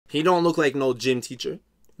He don't look like no gym teacher.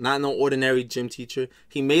 Not no ordinary gym teacher.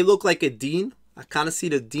 He may look like a dean. I kind of see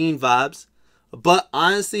the dean vibes. But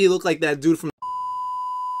honestly, he looked like that dude from...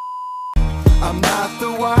 I'm not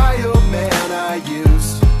the wild man I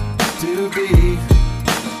used to be.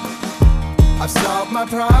 I've solved my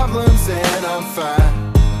problems and I'm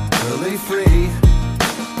finally free.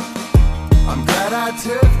 I'm glad I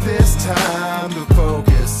took this time to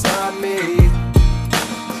focus on me.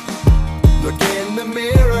 Look in the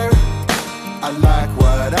mirror, I like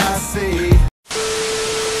what I see.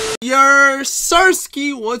 Yer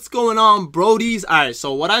Sirski, what's going on, brodies? Alright,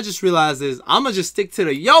 so what I just realized is I'ma just stick to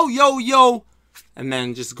the yo and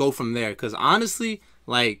then just go from there, because honestly,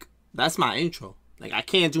 like, that's my intro. Like, I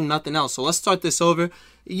can't do nothing else. So let's start this over.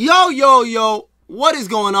 Yo, what is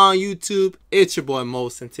going on, YouTube? It's your boy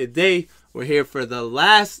Mos, and today we're here for the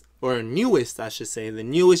last, or newest, I should say, the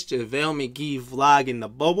newest Javale McGee vlog in the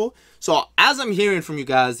bubble. So as I'm hearing from you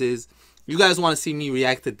guys is, you guys want to see me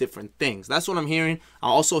react to different things. That's what I'm hearing. I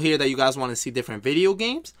also hear that you guys want to see different video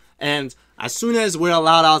games. And as soon as we're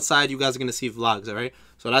allowed outside, you guys are going to see vlogs, all right?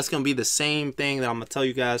 So that's going to be the same thing that I'm going to tell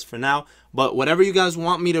you guys for now. But whatever you guys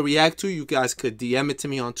want me to react to, you guys could DM it to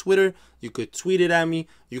me on Twitter. You could tweet it at me.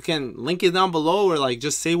 You can link it down below or like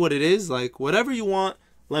just say what it is. Like whatever you want,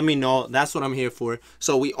 let me know. That's what I'm here for.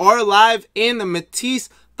 So we are live in the Matisse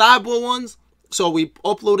Thibault ones. So we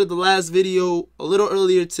uploaded the last video a little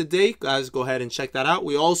earlier today. Guys, go ahead and check that out.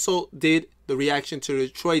 We also did the reaction to the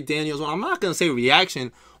Troy Daniels one. I'm not going to say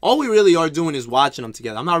reaction. All we really are doing is watching them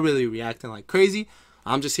together. I'm not really reacting like crazy.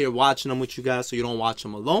 I'm just here watching them with you guys so you don't watch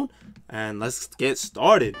them alone. And let's get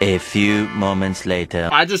started. A few moments later.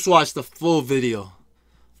 I just watched the full video.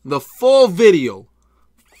 The full video.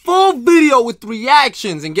 Full video with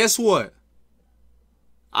reactions. And guess what?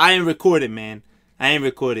 I ain't recorded, man. I ain't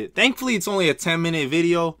recorded. Thankfully, it's only a 10-minute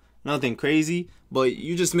video. Nothing crazy. But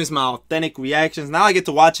you just missed my authentic reactions. Now I get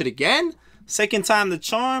to watch it again. Second time the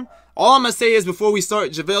charm. All I'm going to say is before we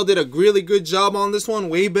start, Javale did a really good job on this one.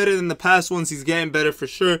 Way better than the past ones. He's getting better for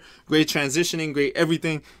sure. Great transitioning. Great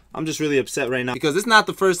everything. I'm just really upset right now because it's not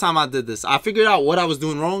the first time I did this. I figured out what I was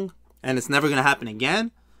doing wrong. And it's never going to happen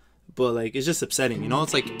again. But like, it's just upsetting, you know?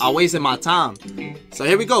 It's like I wasted my time. So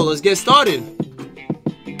here we go. Let's get started.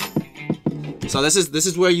 So this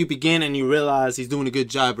is where you begin and you realize he's doing a good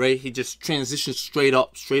job, right? He just transitions straight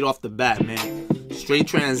up, straight off the bat, man. Straight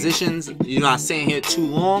transitions. You're not sitting here too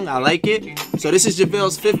long. I like it. So this is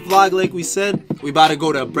Javale's 5th vlog, like we said. We about to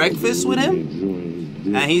go to breakfast with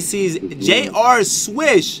him. And he sees JR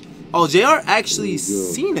Swish. Oh, JR actually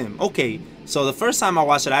seen him. Okay. So the first time I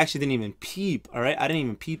watched it, I actually didn't even peep, all right? I didn't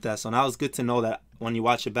even peep that. So now it's good to know that when you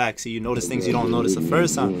watch it back, see, you notice things you don't notice the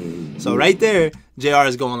first time. So right there, JR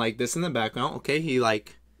is going like this in the background. Okay, he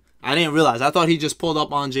like, I didn't realize. I thought he just pulled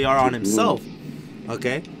up on JR on himself.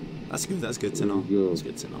 Okay, that's good. That's good to know. That's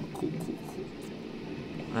good to know. Cool.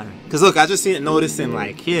 All right. Cause look, I just noticed him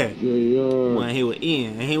like here when he was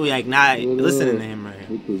eating, and he was like not listening to him right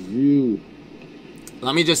here.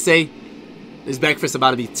 Let me just say, this breakfast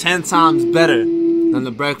about to be 10 times better than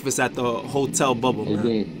the breakfast at the hotel bubble,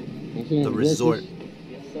 man. The resort.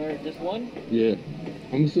 Yes, sir. Just one? Yeah.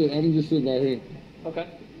 I'm just sitting right here. Okay.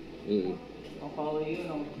 Yeah. I'll follow you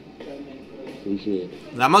and I'll For sure.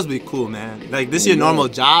 That must be cool, man. Like, this is your normal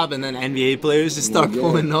job and then NBA players just start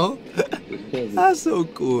pulling up. That's so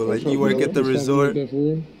cool. Like, you work at the resort.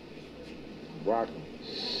 He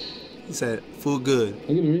said, food good.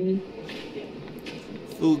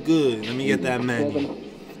 Food good. Let me get that menu.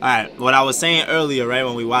 Alright, what I was saying earlier, right,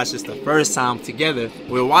 when we watched this the first time together,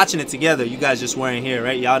 we were watching it together, you guys just weren't here,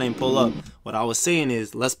 right? Y'all didn't pull up. What I was saying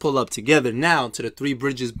is, let's pull up together now to the Three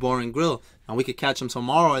Bridges Bar and Grill, and we could catch them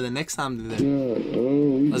tomorrow or the next time they're there.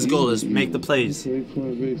 Let's go, let's make the plays.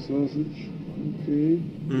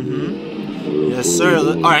 Yes, sir.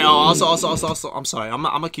 Alright, also, I'm sorry, I'm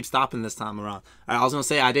gonna keep stopping this time around. Alright, I was gonna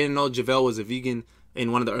say, I didn't know Javale was a vegan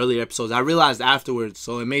in one of the earlier episodes. I realized afterwards,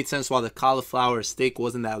 so it made sense why the cauliflower steak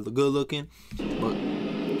wasn't that good looking. But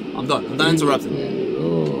I'm done interrupting.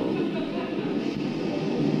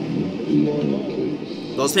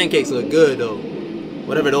 Those pancakes look good though.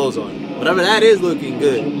 Whatever those are. Whatever that is looking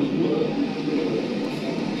good.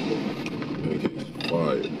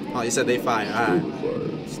 Fire. Oh, you said they fire.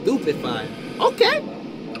 Alright. Stupid fire. Okay.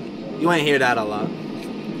 You ain't hear that a lot.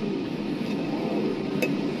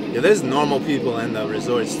 Yeah, there's normal people in the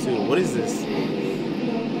resorts too. What is this?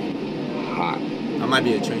 Hot. That might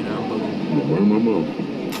be a trainer. I'm bugging. Burn my mouth.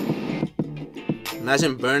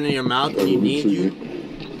 Imagine burning your mouth when you need you.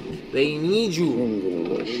 They need you.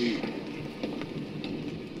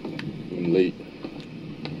 I'm late.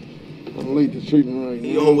 I'm late to treatment right now.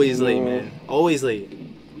 He always late, man. Always late.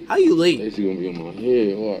 How you late? Stacy gonna be on my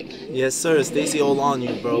head. Watch. Yes, sir. Stacy all on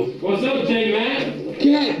you, bro. What's up, J man? God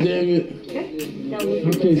damn it.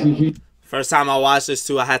 Okay, CP. First time I watched this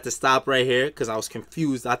too, I had to stop right here because I was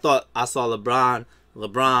confused. I thought I saw LeBron, and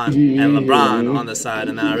LeBron on the side,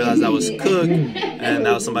 and then I realized that was Cook, and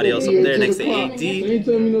that was somebody else up there next to AD. You ain't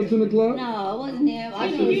tell me no 10 o'clock? No, I wasn't him. I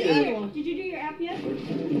know the other one. Did you do your app yet?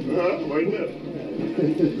 Right there.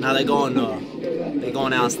 Now they going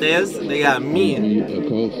downstairs. They got meeting.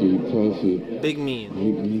 Coffee. Big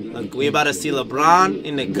meeting. Look, we about to see LeBron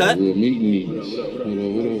in the cut. We'll meet.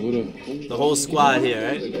 What up? The whole squad here,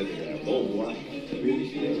 right?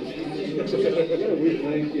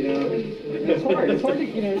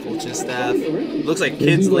 Coaching staff. Looks like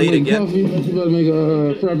kids late again. Coffee? What you about to make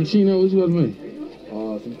a frappuccino? What you about to make?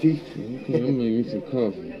 Some tea. Okay, I'm making some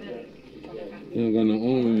coffee. You don't got no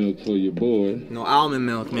almond milk for your boy. No almond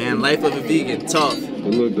milk, man. Life of a vegan, tough.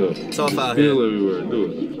 But look though. Tough out Spill here. everywhere. Do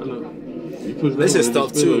it. I know. You push This that is way, tough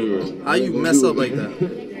spill too. everywhere. How you mess up like that?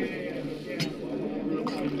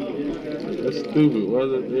 That's stupid. Why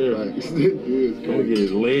is that there? I'm gonna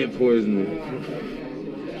get lead poisoning.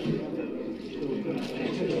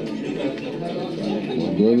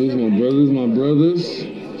 My brothers.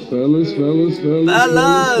 Fellas.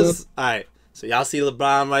 Alright, so y'all see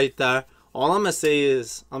LeBron right there. All I'm gonna say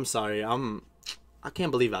is, I'm sorry. I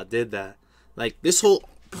can't believe I did that. Like, this whole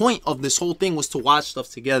point of this whole thing was to watch stuff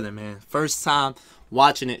together, man. First time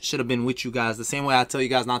watching it should have been with you guys. The same way I tell you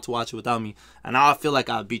guys not to watch it without me. And now I feel like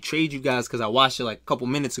I betrayed you guys because I watched it like a couple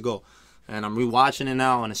minutes ago. And I'm rewatching it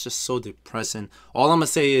now, and it's just so depressing. All I'm gonna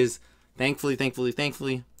say is, thankfully, I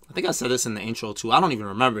think I said this in the intro too. I don't even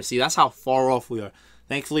remember. See, that's how far off we are.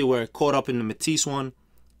 Thankfully, we're caught up in the Matisse one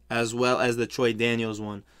as well as the Troy Daniels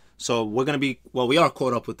one. So we're going to be, well, we are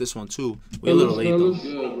caught up with this one too. We're a little late though.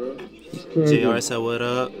 JR said, what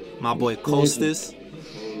up? My boy Costas.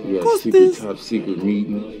 We got a top secret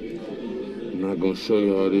meeting. I'm not going to show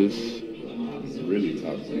y'all this. Really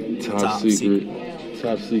top secret.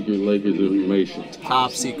 Top secret Lakers information.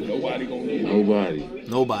 Top secret. Nobody.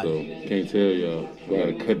 So, can't tell y'all. We got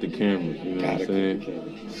to cut the cameras, you know what I'm saying?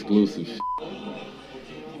 Exclusive shit.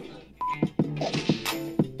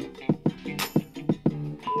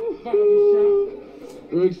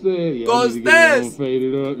 Rick said, yeah, fade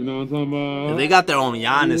it up, you know what I'm talking about? Yeah, they got their own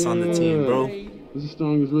Giannis on the team, bro. This is the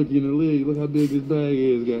strongest rookie in the league. Look how big this bag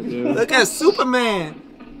is, goddamn. Look at Superman.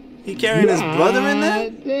 He carrying his brother in there?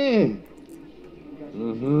 Damn.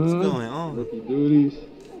 What's going on? Rookie duties.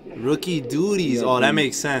 Rookie duties. Oh, that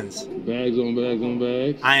makes sense. Bags on bags on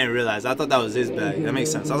bags. I didn't realize. I thought that was his bag. That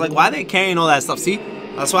makes sense. I was like, why are they carrying all that stuff? See?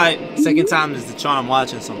 That's why second time is the charm I'm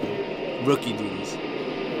watching something. Rookie duties.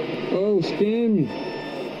 Oh, scam me.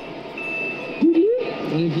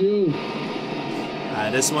 Thank you.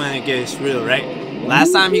 Alright, this one it gets real, right?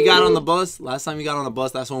 Last time he got on the bus, that's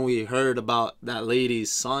when we heard about that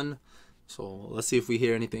lady's son. So let's see if we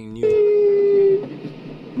hear anything new.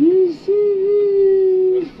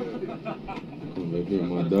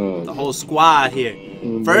 My dog. The whole squad here.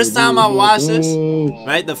 First time I watched this,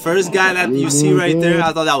 right? The first guy that you see right there,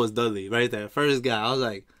 I thought that was Dudley, right there. First guy. I was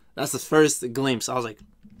like, that's the first glimpse. I was like,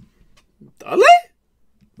 Dudley?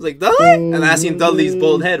 I was like, Dudley? And I seen Dudley's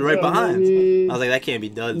bald head right behind. I was like, that can't be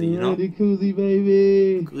Dudley, you know? Koozie,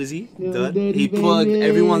 baby. Koozie? Dud. He plugged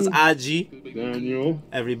everyone's IG. Daniel.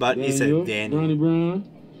 Everybody. He said Daniel. Brown.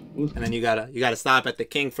 And then you gotta stop at the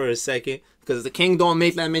King for a second. Because the King don't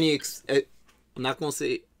make that many, I'm not going to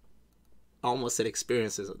say, I almost said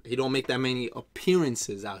experiences. He don't make that many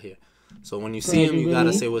appearances out here. So when you see him, you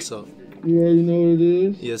gotta say what's up. You already know what it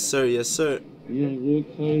is. Yes, sir. Yes, sir. Young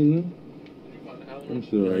Rick Taylor. I'm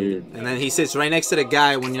still right here. And then he sits right next to the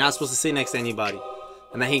guy when you're not supposed to sit next to anybody.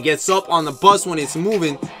 And then he gets up on the bus when it's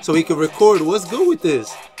moving so he can record. What's good with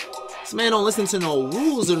this? This man don't listen to no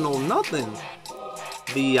rules or no nothing.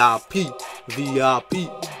 VIP.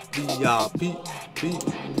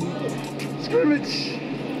 Scrimmage.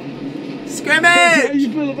 Scrimmage. How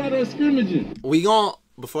you feel about that scrimmaging? We gon'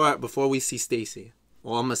 before we see Stacy,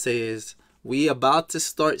 all I'm gonna say is we about to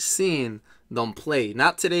start seeing them play.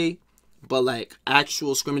 Not today, but like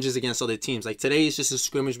actual scrimmages against other teams. Like today is just a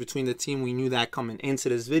scrimmage between the team. We knew that coming into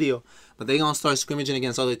this video, but they gonna start scrimmaging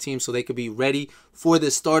against other teams so they could be ready for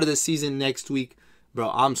the start of the season next week. Bro,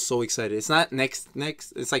 I'm so excited. It's not next.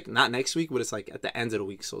 It's like not next week, but it's like at the end of the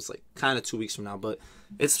week. So it's like kind of 2 weeks from now, but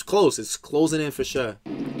it's close. It's closing in for sure.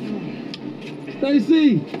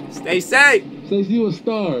 Stacy. Stay safe. Stacy, you a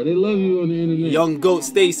star. They love you on the internet. Young GOAT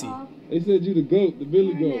Stacy. They said you the GOAT, the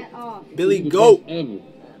Billy GOAT. Billy You the GOAT. best ever.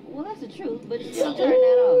 Well, that's the truth, but still turn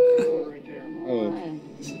that off. Oh.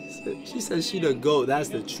 She said she the GOAT. That's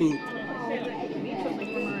the truth.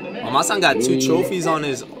 Oh, my son got 2 trophies on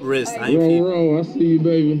his wrist. I ain't peep. Ro, I see you,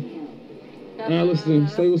 baby. Allison,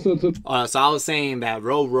 say what's up to. So I was saying that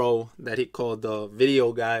Ro, that he called the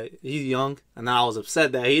video guy, he's young, and I was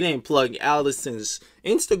upset that he didn't plug Allison's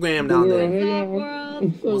Instagram down there.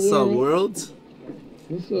 What's up, world?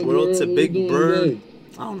 What's up, World to What Big you doing Bird. today?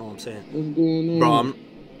 I don't know what I'm saying. What's going on? Bro,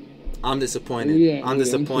 I'm disappointed. Yeah, I'm yeah,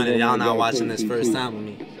 disappointed I'm y'all sure not watching KCP. this first time with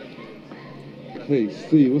me. Hey,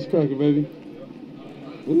 Steve, what's cracking, baby?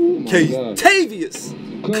 Ooh, my God. Contavious.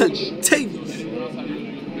 Coach. Contavious.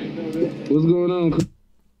 What's going on?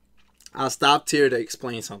 I stopped here to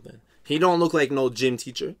explain something. He don't look like no gym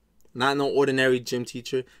teacher. Not no ordinary gym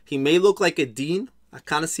teacher. He may look like a dean. I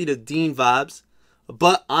kind of see the dean vibes.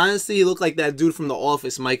 But honestly, he looked like that dude from The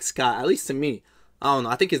Office, Mike Scott. At least to me. I don't know.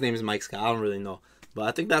 I think his name is Mike Scott. I don't really know. But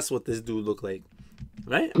I think that's what this dude looked like.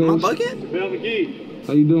 Right? Am I bugging? Javale McGee,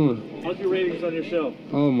 How you doing? how's your ratings on your show?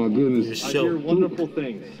 Oh my goodness. Your I show. hear wonderful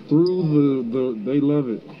things. Through they love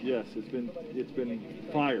it. Yes, it's been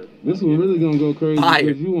fire. This one really gonna go crazy Fire.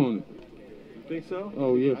 because you want it. You think so?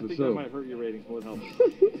 Oh yeah, I for think sure. that might hurt your ratings more than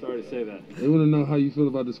help. Sorry to say that. They want to know how you feel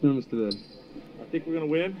about the scrimmage today. I think we're gonna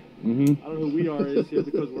win. Mm-hmm. I don't know who we are is here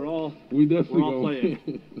because we're all definitely all gonna playing.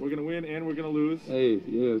 win. We're gonna win and we're gonna lose, Hey,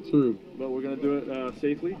 yeah, true. but we're gonna do it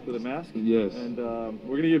safely with a mask. Yes. And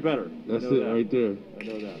we're gonna get better. That's I know it that. right there. I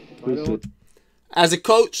know that. Appreciate it. As a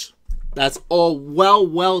coach, that's all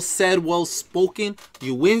well said, well spoken.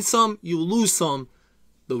 You win some, you lose some.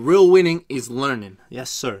 The real winning is learning. Yes,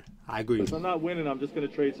 sir. I agree. If I'm not winning, I'm just gonna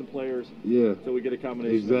trade some players Yeah, until we get a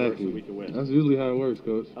combination that works exactly. so we can win. That's usually how it works,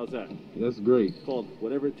 Coach. How's that? That's great. It's called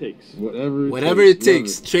whatever it takes. Whatever it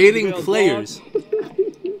takes. Love Trading Javale's players.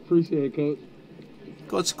 it. Appreciate it, Coach.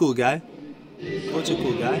 Coach a cool guy. Coach a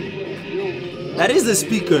cool guy. That is the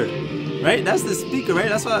speaker, right? That's the speaker, right?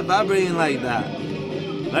 That's why it's vibrating like that.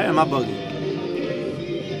 Right? Am I bugging?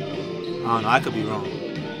 I don't know. I could be wrong.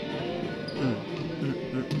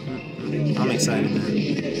 I'm excited,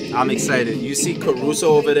 man. I'm excited. You see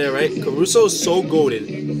Caruso over there, right? Caruso's so goated.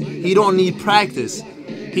 He don't need practice.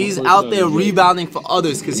 He's out there rebounding for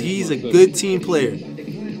others because he's a good team player.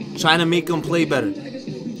 Trying to make them play better.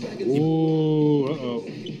 Ooh, uh-oh.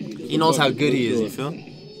 He knows how good he is, you feel?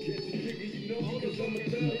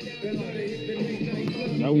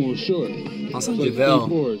 That one was short. On some Like Javale.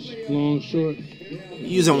 3/4. Long, short.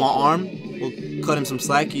 Using one arm. We'll cut him some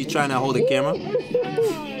slack. He's trying to hold the camera.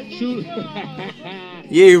 Shoot.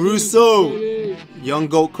 Yeah, Russo. Young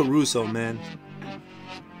GOAT Caruso, man.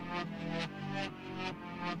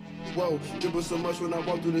 Whoa, dribble so much when I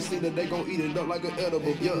walk through the city that they gon' eat it up like an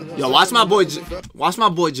edible. Yeah. Yo, watch my boy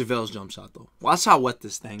Javale's jump shot though. Watch how wet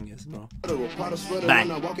this thing is, bro. Bang.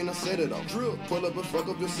 When I walk in, I set it off. Drill, pull up and fuck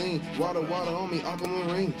up your scene. Water on me,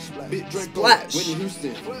 aquamarine. Big drink, Splash. Whitney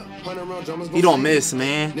Houston. 100 round drummers He don't miss,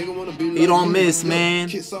 man. Nigga wanna be He don't like miss, me. man.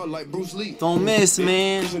 Kiss out like Bruce Lee. Don't miss,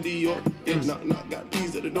 man. Knock, got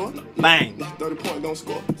keys at the door. Bang. 30 point, don't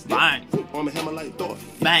score. Bang. On the hammer like Thor.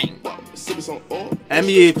 Bang. Sippers on oil.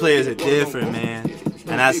 NBA players are different, man.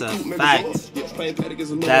 And that's a fact.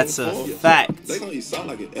 That's a fact. They gonna eat salt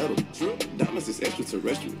like an edible. Drill, diamonds is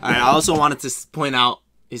extraterrestrial. Alright, I also wanted to point out,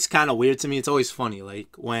 it's kind of weird to me. It's always funny, like,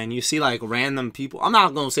 when you see, like, random people. I'm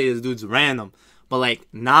not going to say this dude's random, but, like,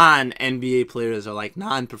 non-NBA players or, like,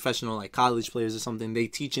 non-professional, like, college players or something, they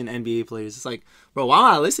teaching NBA players. It's like, bro, why am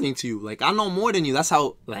I listening to you? Like, I know more than you. That's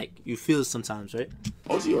how, like, you feel sometimes, right?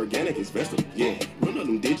 OG organic is vegetable. Yeah, run up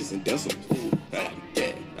them digits and decimals.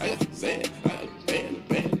 I got sand. I got band.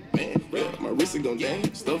 Yeah, my wrist is gon'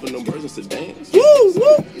 dance. Stuffing them birds in sedans. Woo,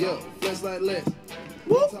 woo, Yeah, flex like lead.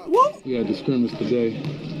 woo, woo. We had the scrimmage today.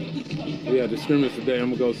 I'm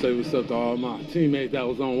gonna go say what's up to all my teammates that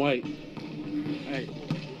was on white.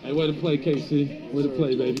 Hey, way to play, KC. Way to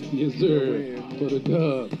play, baby. Yes, sir. For the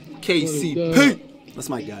dub. KCP. That's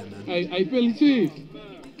my guy, man. Hey, Philly Cheese.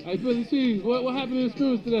 What happened in the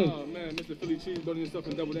scrimmage today? Oh man, Mr. Philly Cheese building himself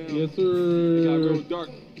and double down. Yes, It got real sir. dark.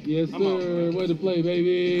 Yes, I'm out, sir. man. Way to play,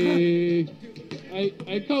 baby.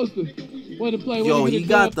 Hey, Costa. Way to play. Way Yo, to get he it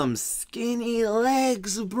got done. them skinny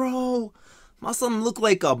legs, bro. My son look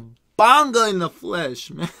like a bonga in the flesh,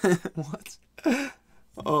 man. What?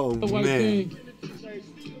 Oh, The white man. team.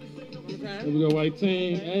 There we go, white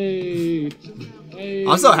team. Hey.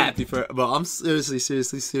 I'm so happy for, bro. I'm seriously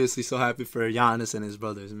so happy for Giannis and his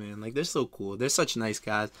brothers, man. Like, they're so cool. They're such nice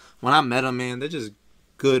guys. When I met them, man, they're just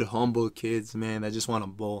good, humble kids, man, that just want to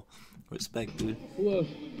bowl. Respect, dude. Who else?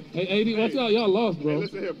 Hey, AD, watch out. Y'all lost, bro. Hey,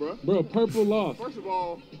 listen here, bro. Bro, purple lost. First of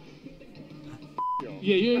all,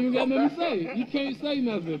 Yeah, you ain't got nothing to say. You can't say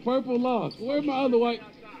nothing. Purple lost. Where's my other white?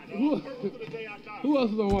 Who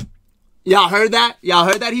else is on white? Y'all heard that? Y'all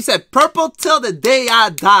heard that? He said purple till the day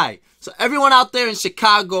I die. So everyone out there in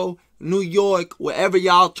Chicago, New York, wherever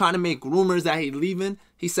y'all trying to make rumors that he leaving,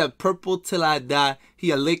 he said purple till I die.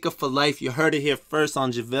 He a Laker for life. You heard it here first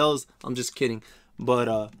on Javale's. I'm just kidding. But,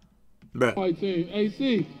 bruh. White team.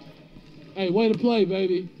 AC. Hey, way to play,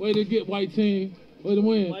 baby. Way to get white team. Way to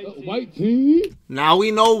win. White team. Now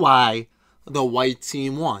we know why the white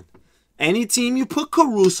team won. Any team you put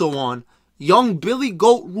Caruso on, young Billy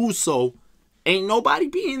Goat Russo, ain't nobody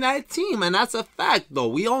beating that team. And that's a fact, though.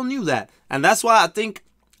 We all knew that. And that's why I think,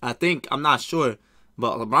 I'm not sure,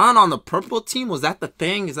 but LeBron on the purple team, was that the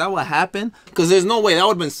thing? Is that what happened? Because there's no way. That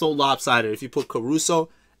would have been so lopsided if you put Caruso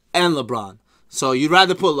and LeBron. So you'd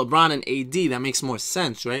rather put LeBron and AD. That makes more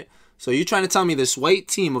sense, right? So you're trying to tell me this white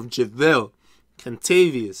team of JaVale,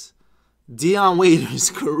 Contavious, Dion Waiters,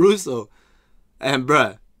 Caruso, and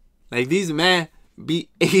bruh, like these men beat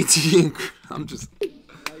AD and I'm just...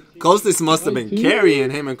 Costas must have been carrying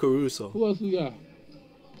him and Caruso. Who else we got?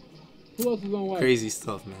 Who else is on white? Crazy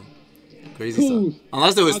stuff, man. Crazy stuff.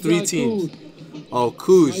 Unless there was 3 teams. Oh,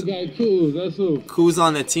 Kuz. I got Kuz. That's who. Kuz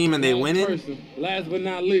on the team and they winning? Person. Last but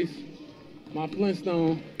not least, my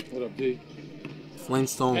Flintstone. What up, D?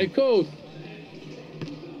 Flintstone. Hey, Kuz.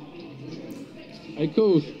 Hey,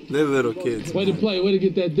 Kuz. They're little kids. Way to play. Way to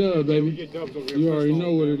get that dub, baby. You already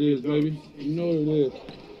know what it is, baby. You know what it is.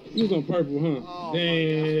 He was on purple, huh? Oh,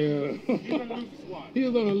 damn. He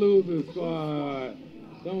was on a losing squad.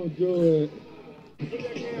 Don't do it.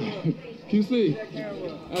 QC.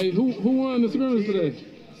 Hey, who won the scrimmage today?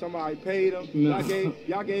 Somebody paid them. Nah.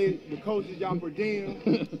 Y'all gave the coaches y'all per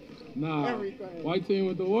diem. Nah. Everything. White team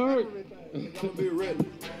with the work. Everything. Be ready.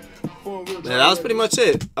 Yeah, that was pretty much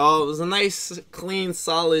it. It was a nice, clean,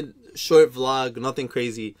 solid, short vlog. Nothing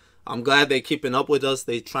crazy. I'm glad they're keeping up with us.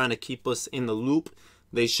 They're trying to keep us in the loop.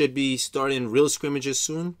 They should be starting real scrimmages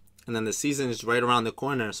soon. And then the season is right around the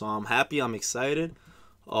corner. So I'm happy. I'm excited.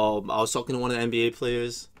 I was talking to one of the NBA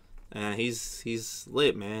players. And he's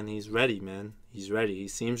lit, man. He's ready, man. He's ready. He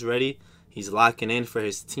seems ready. He's locking in for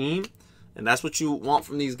his team. And that's what you want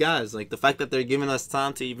from these guys. Like, the fact that they're giving us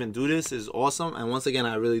time to even do this is awesome. And once again,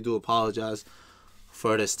 I really do apologize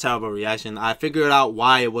for this terrible reaction. I figured out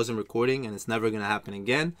why it wasn't recording, and it's never going to happen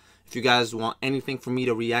again. If you guys want anything for me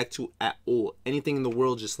to react to at all, anything in the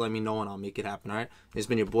world, just let me know and I'll make it happen, all right? It's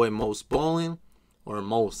been your boy Mosballin, or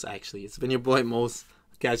Mos, actually. It's been your boy Mos.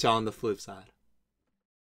 Catch y'all on the flip side.